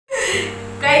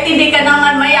Kahit hindi ka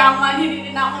naman mayaman,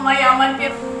 hindi din ako mayaman,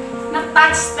 pero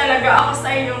na-touch talaga ako sa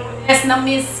iyo. Yes,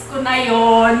 na-miss ko na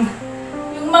yon.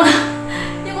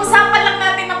 Yung usapan lang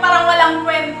natin na parang walang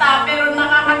kwenta, pero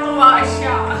nakakatuwa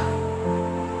siya.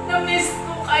 Na-miss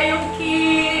ko kayo,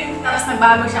 Kim. Tapos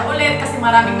nagbago siya ulit kasi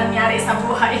maraming nangyari sa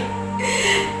buhay.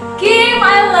 Kim,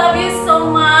 I love you so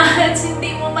much.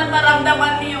 Hindi mo man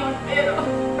maramdaman yun, pero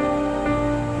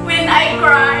when I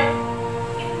cry,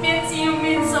 it means you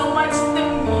mean so much to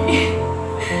me.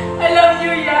 I love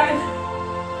you, Yan.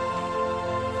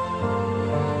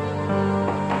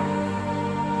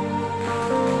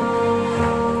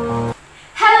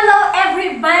 Hello,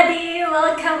 everybody!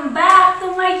 Welcome back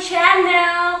to my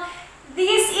channel.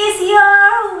 This is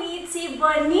your Witty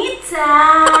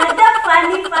Bonita, the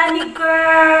funny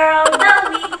girl, the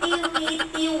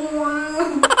witty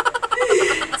one.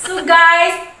 So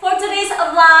guys, for today's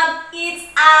vlog, it's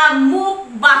a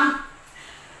mukbang.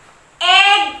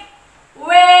 Egg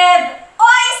with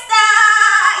oyster!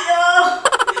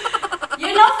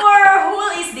 You know for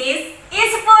who is this?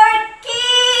 It's for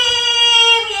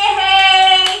Kim!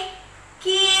 Yay!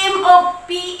 Kim of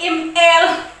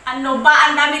PML. Ano ba?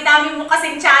 Ang dami-dami mo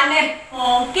kasing channel.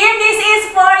 Oh, Kim, this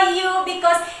is for you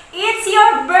because it's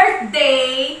your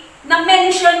birthday.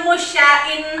 Na-mention mo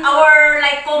siya in our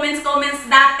like comments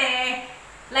dati.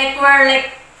 Like we're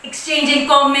like exchanging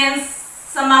comments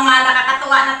sa mga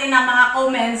nakakatuwa natin na mga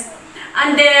comments.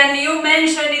 And then you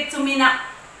mentioned it to me na,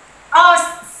 oh,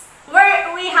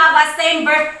 we have a same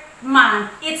birth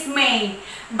month. It's May.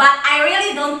 But I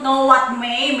really don't know what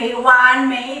May 1,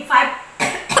 May 5,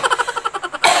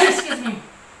 excuse me,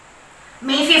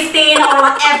 May 15 or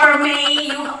whatever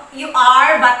May you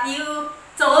are, but you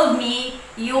told me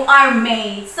you are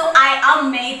May. So I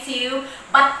am May too,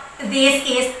 but this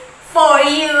is for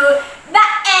you. The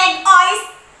Egg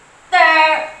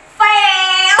Oyster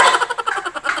fail!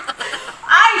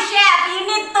 Ay, chef, you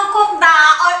need to cook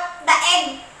the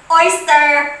Egg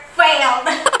Oyster failed.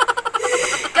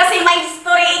 Kasi may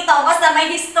history ito. Basta may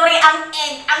history ang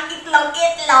egg, ang itlog.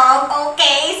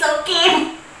 Okay, so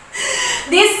Kim,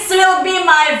 this will be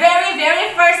my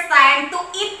very first time to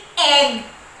eat egg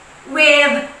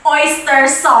with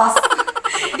oyster sauce.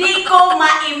 Di ko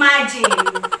ma-imagine.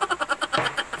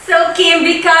 So Kim,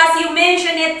 because you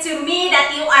mentioned it to me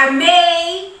that you are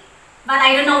May, but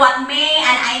I don't know what May,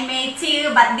 and I May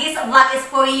too, but this vlog is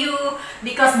for you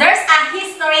because there's a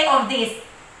history of this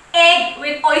egg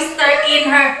with oyster in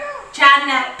her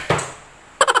channel.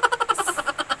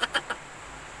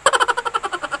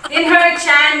 In her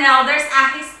channel, there's a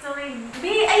history.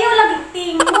 Ayaw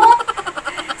lagi mo.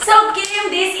 So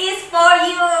Kim, this is for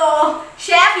you.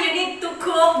 Chef, you need to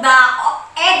cook the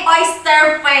egg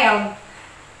oyster failed.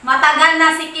 Matagal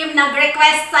na si Kim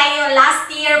nag-request sa'yo. Last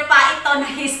year pa ito na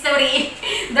history.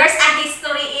 There's a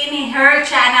history in her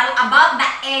channel about the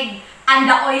egg and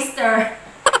the oyster.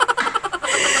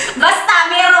 Basta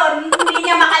meron, hindi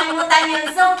niya makalimutan yun.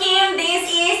 So Kim, this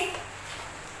is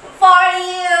for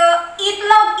you.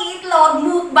 Itlog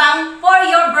mukbang for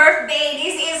your birthday.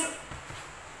 This is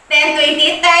 10,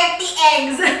 20, 30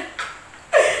 eggs.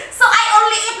 So I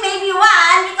only eat maybe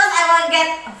one because I will get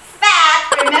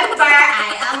fat. Remember,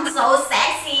 I am so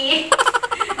sexy.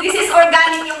 This is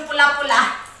organic yung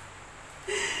pula-pula.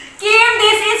 Kim,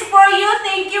 this is for you.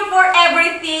 Thank you for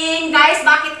everything. Guys,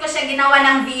 bakit ko siya ginawa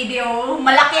ng video?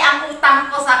 Malaki ang utang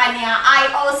ko sa kanya.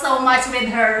 I owe so much with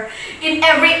her. In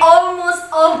almost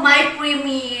of my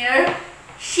premiere,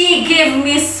 she gave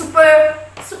me super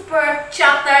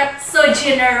chapter, so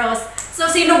generous. So,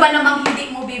 sino ba namang hindi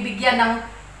mo bibigyan ng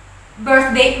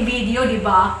birthday video, di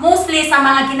ba? Mostly sa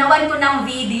mga ginawan ko ng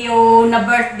video na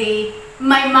birthday,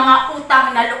 may mga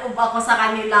utang na loob ako sa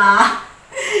kanila.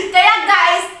 Kaya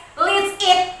guys, let's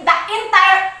eat the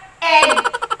entire egg.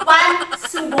 One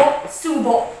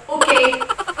subo. Okay?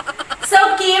 So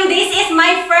Kim, this is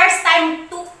my first time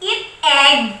to eat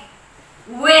egg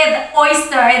with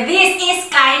oyster. This is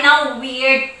kind of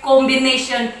weird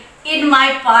combination in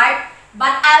my part,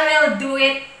 but I will do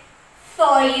it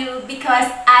for you because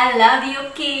I love you,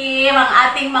 Kim. Ang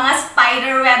ating mga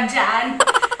spider web dyan.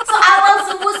 So I will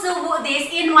subo this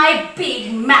in my big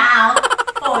mouth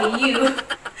for you.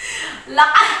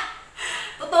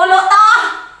 Tutulo to!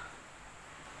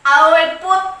 I will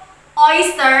put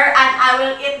oyster and I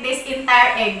will eat this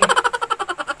entire egg.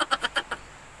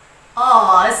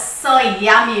 Oh, so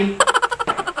yummy.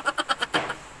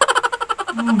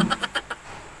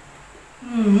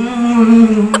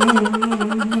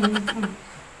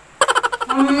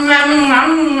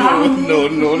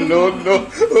 No.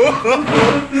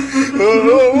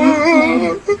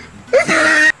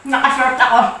 Nakashort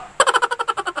ako.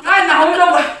 Ay,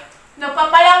 nahulog.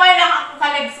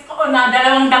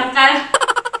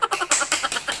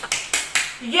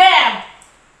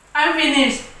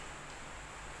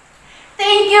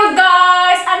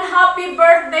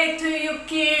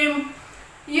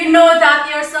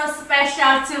 you're so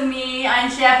special to me.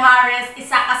 And Chef Harris,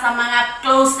 isa ka sa mga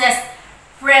closest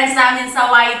friends namin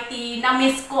sa YT.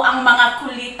 Na-miss ko ang mga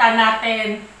kulitan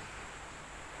natin.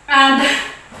 And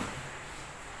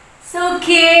so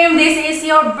Kim, this is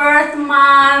your birth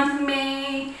month,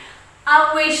 May.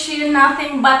 I wish you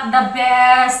nothing but the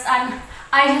best, and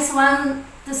I just want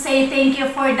to say thank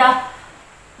you for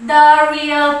the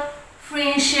real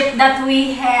friendship that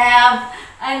we have.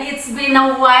 And it's been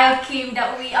a while, Kim,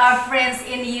 that we are friends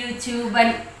in YouTube,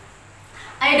 and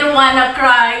I don't wanna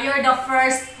cry. You're the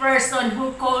first person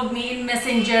who called me in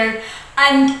Messenger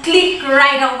and click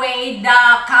right away the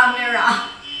camera.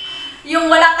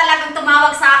 Yung wala talagang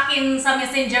tumawag sa akin sa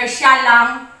Messenger, siya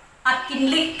lang, at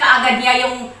kinlik ka agad niya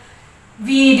yung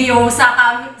video sa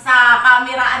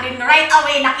camera, and then right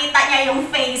away nakita niya yung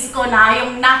face ko na,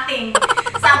 yung nothing.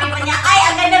 Sabi pa niya, ay,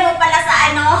 ang ganda mo pala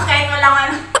sa ano, kahit walang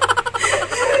ano.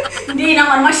 Hindi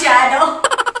naman masyado.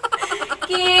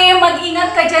 Kim,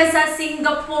 mag-ingat ka dyan sa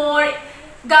Singapore.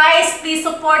 Guys, please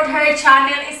support her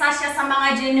channel. Isa siya sa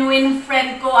mga genuine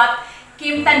friend ko. At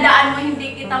Kim, tandaan mo,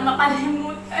 hindi kita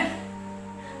makalimutan.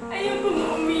 Ayun kong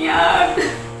umiyak.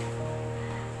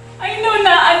 I know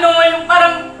na ano, yung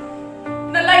parang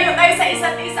nalayo tayo sa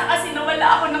isa't isa kasi nawala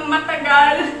ako ng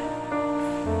matagal.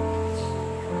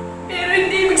 Pero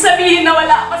hindi ibig sabihin na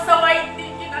wala ako sa YT.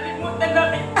 Kinalimutan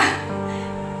na kita.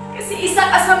 Kasi isa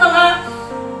ka sa mga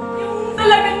yung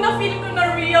talagang na-feel ko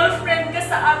na real friend ka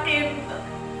sa akin.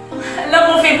 Alam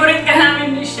mo, favorite ka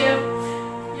namin ni Chef.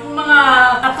 Yung mga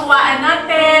katuwaan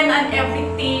natin and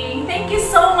everything. Thank you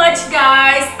so much,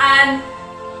 guys. And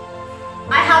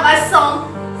I have a song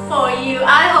for you.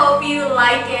 I hope you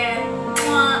like it.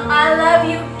 I love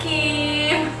you,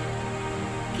 Kim.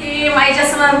 Kim, I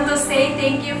just want to say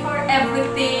thank you for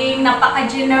everything.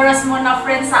 Napaka-generous mo na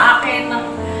friend sa akin.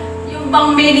 Yung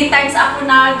bang many times ako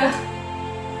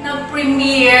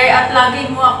nag-premiere at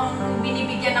lagi mo akong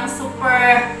binibigyan ng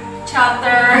super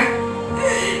chatter.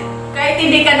 Kahit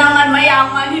hindi ka naman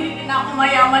mayaman, hindi din ako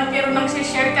mayaman, pero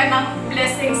nagsishare ka ng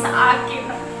blessing sa akin.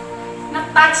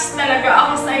 Na-touch talaga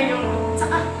ako sa iyo.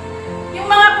 Saka,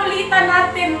 yung mga kulitan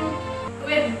natin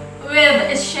with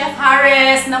Chef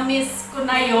Harris, na-miss ko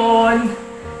na yon.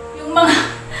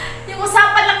 Yung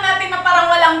usapan lang natin na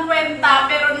parang walang kwenta,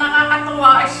 pero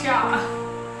nakakatuwa siya.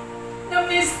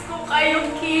 Na-miss ko kayo,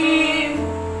 Kim.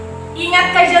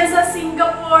 Ingat ka dyan sa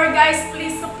Singapore, guys.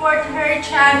 Please support her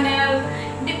channel.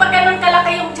 Hindi pa ganun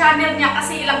kalaki yung channel niya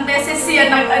kasi ilang beses siya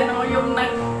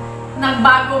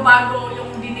nagbago-bago,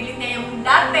 yung dinilit niya yung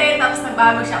dati, tapos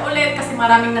nagbago siya ulit kasi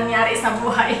maraming nangyari sa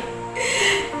buhay.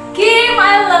 Kim,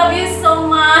 I love you so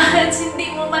much.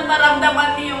 Hindi mo man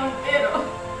maramdaman yun, pero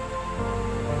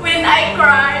when I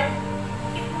cry,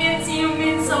 it means you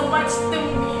mean so much to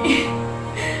me.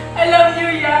 I love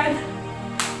you, yan.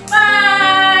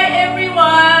 Bye,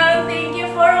 everyone. Thank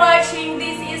you for watching.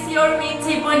 This is your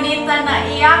Witty Bonita na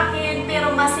iyakin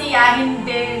pero masiyahin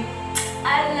din.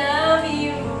 I love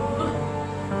you.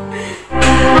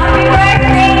 Happy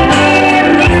birthday, Kim.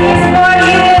 This is for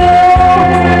you.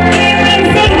 Kim in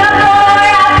Singapore.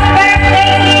 Happy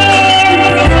birthday, Kim.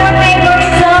 This is your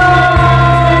favorite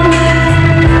song.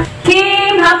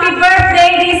 Kim, happy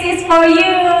birthday. This is for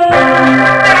you.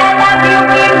 I love you,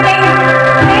 Kim.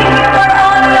 Thank you for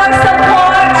all your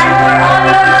support and for all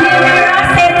your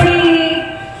generosity.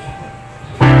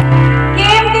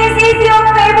 Kim, this is your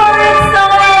favorite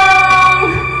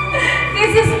song.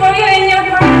 This is for you and your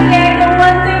birthday. I don't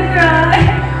want to cry.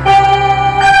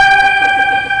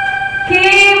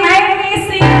 Kim, I miss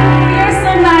you. You're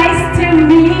so nice to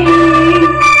me.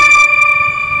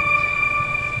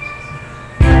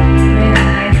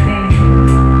 When I think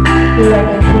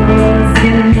like a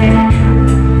frozen man,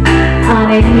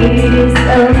 and it is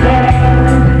okay,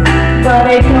 but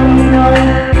I don't know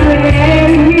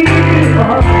where you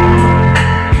are.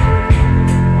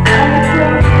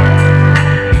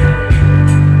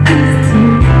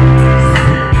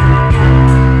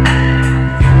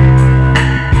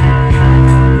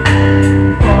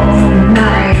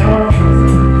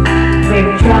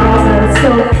 So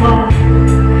far,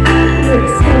 we're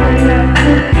still not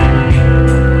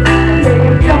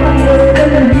they're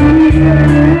gonna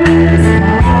lose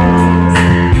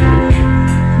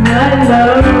my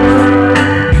love.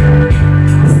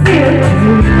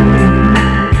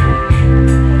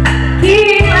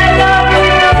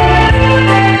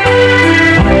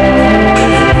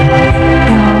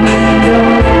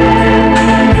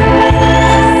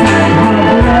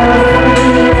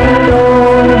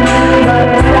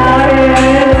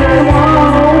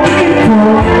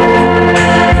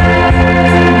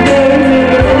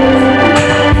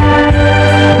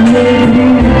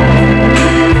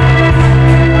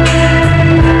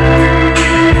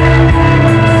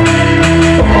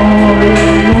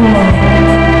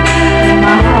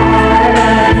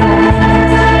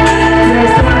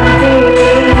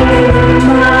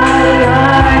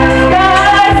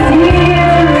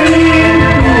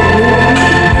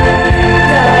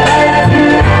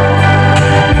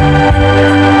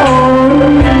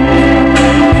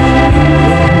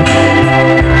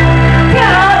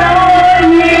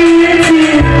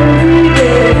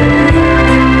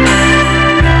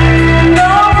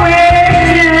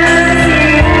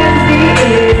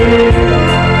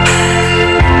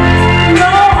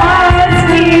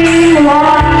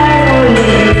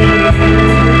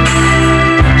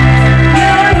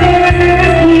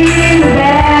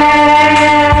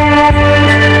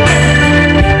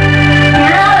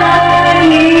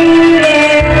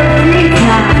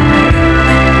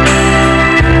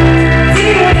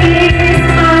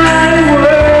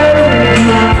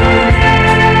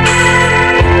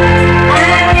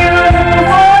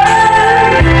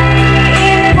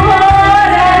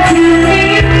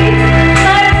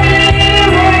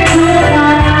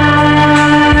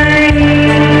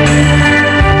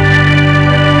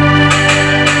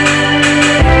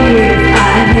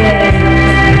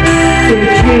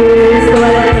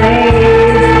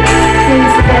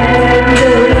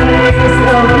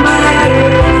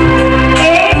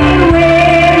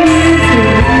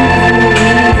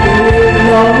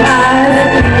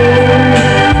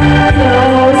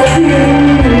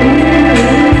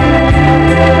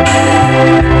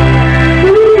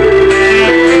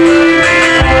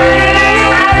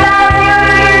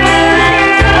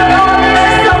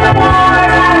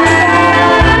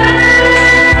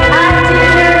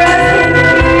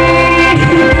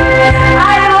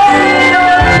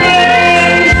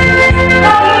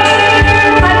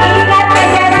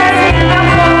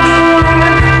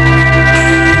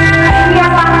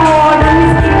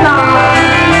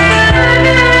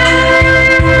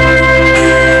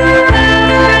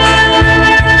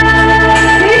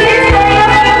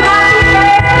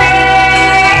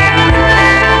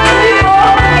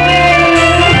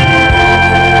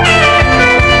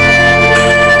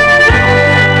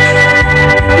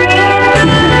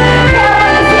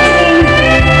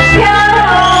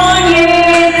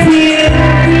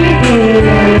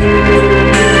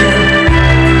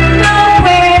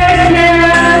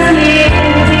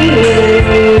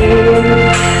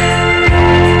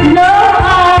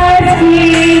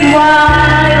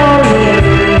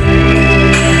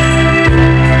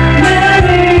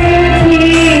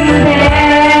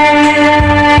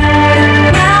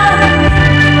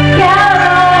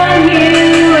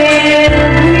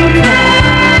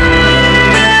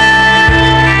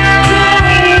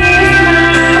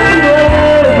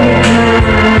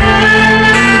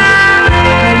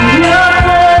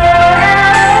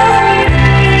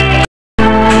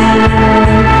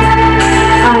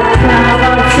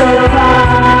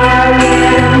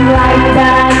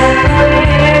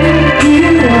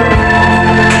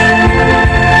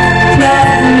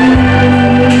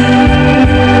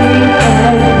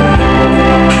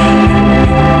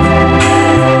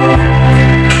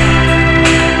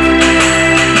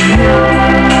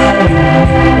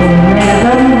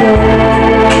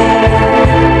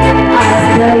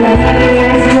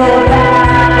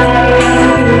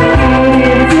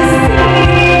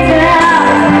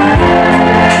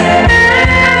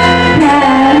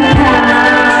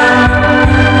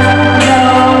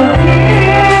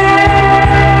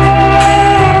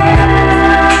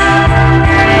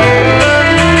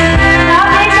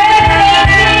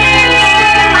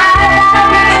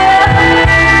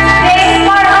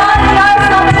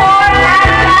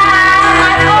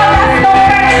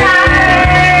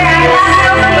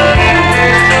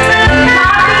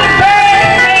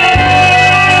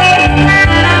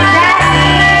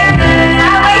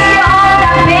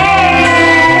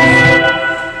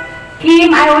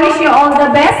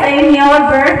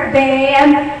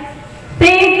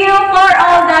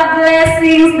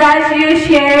 things that you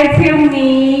share to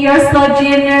me. You're so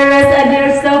generous and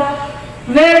you're so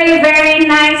very, very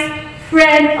nice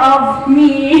friend of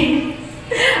me.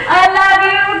 I love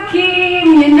you, Kim.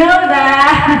 You know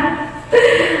that.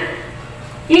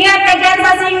 Ingat ka dyan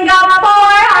sa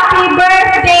Singapore. Happy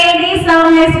birthday. This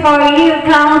song is for you.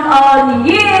 Count on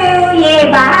you. Yeah,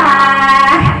 bye.